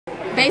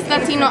Education-based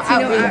Latino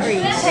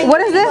outreach.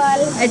 What is this?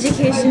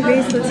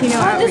 Education-based Latino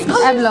outreach.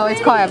 EBLO.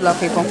 It's called EBLO,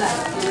 people.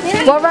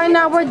 What right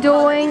now we're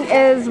doing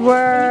is what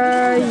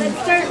are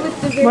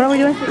we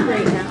doing?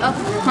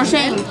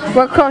 Crocheting.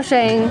 We're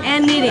crocheting.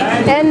 And knitting.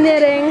 And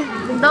knitting.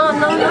 No, wait,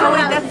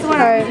 that's the one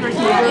Alright.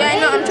 Yeah, I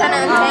know, I'm trying to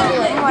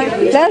untangle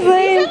it.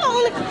 Leslie!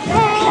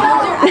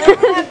 I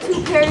have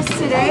 2 pairs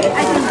today.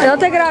 Don't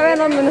take it out,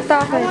 man. I'm gonna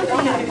stop it.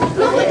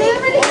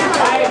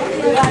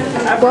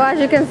 Well, as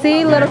you can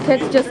see, little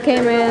kids just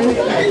came in.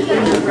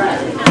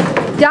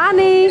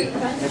 Johnny!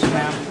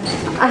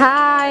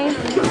 Hi.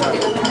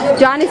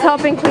 Johnny's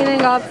helping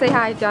cleaning up. Say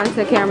hi, Johnny, to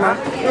the camera.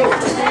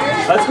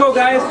 Let's go,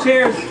 guys.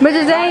 Cheers.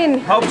 Mr. Zane,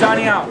 Help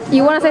Johnny out.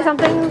 you want to say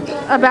something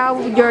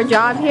about your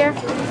job here?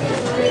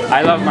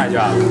 I love my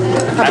job.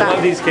 I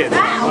love these kids.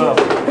 Oh.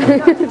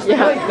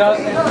 Yeah.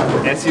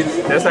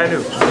 Yes, I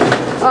do.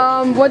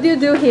 What do you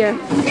do here?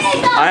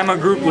 I am a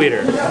group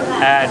leader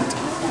at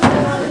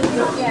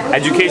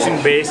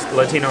Education-based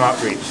Latino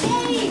Outreach.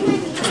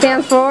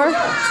 Stands for?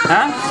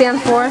 Huh?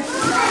 Stands for?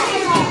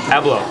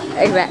 EBLO.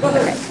 Exactly.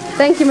 Okay.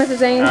 Thank you, Mr.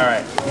 Zane. All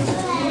right.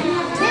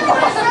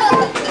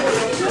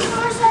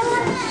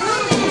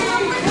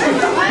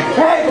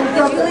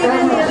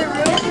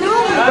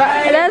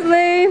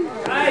 Leslie.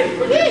 Hi.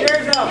 Put your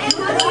chairs up.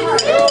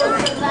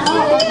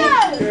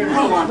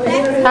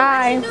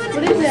 Hi.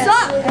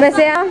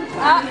 Marzena?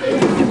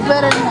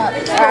 Better not.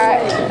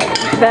 Alright.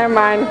 Never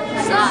mind.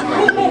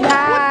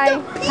 Hi.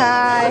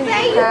 Hi.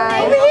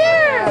 Hi.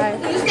 Hi.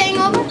 You staying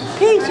over?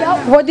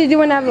 What do you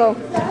do in EBLO?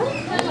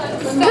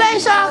 Playing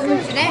soccer.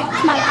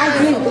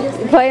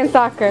 Playing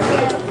soccer.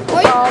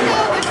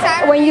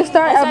 When you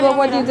start EBLO,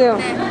 what do you do?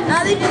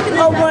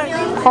 Homework.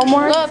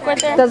 Homework? Look, right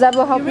there. Does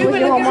EBLO help you with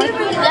your homework?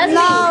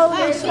 No.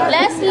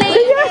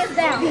 Leslie.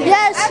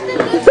 Yes.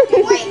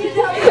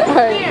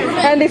 Alright.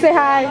 Andy, say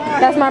hi.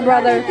 That's my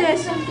brother.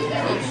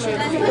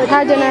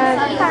 Hi, Jeanette.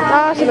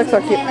 Oh, she looks so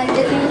cute.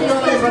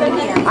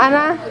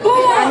 Anna?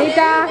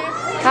 Anita?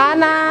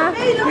 Anna?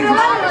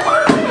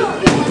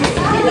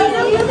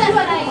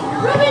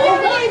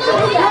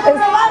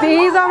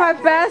 These are my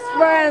best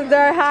friends.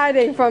 They're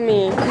hiding from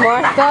me.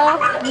 Martha,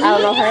 I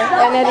don't know her,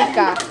 and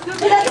Erika.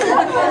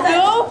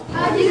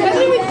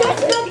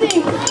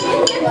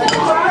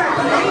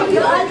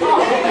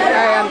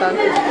 Alright, I'm done.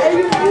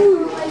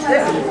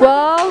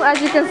 Well,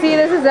 as you can see,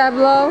 this is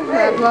EBLO.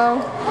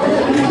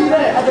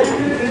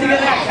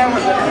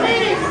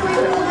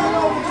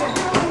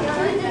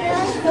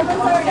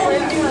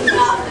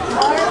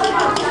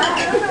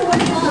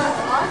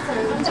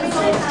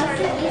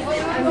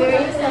 I'm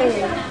very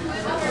excited.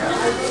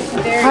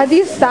 How do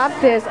you stop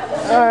this?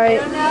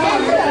 Alright.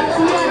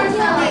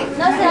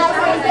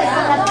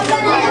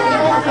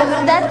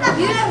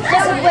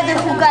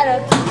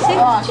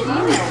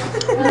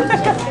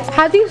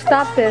 How do you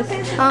stop this?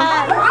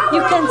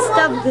 You can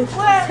stop this.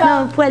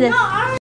 No, puedes.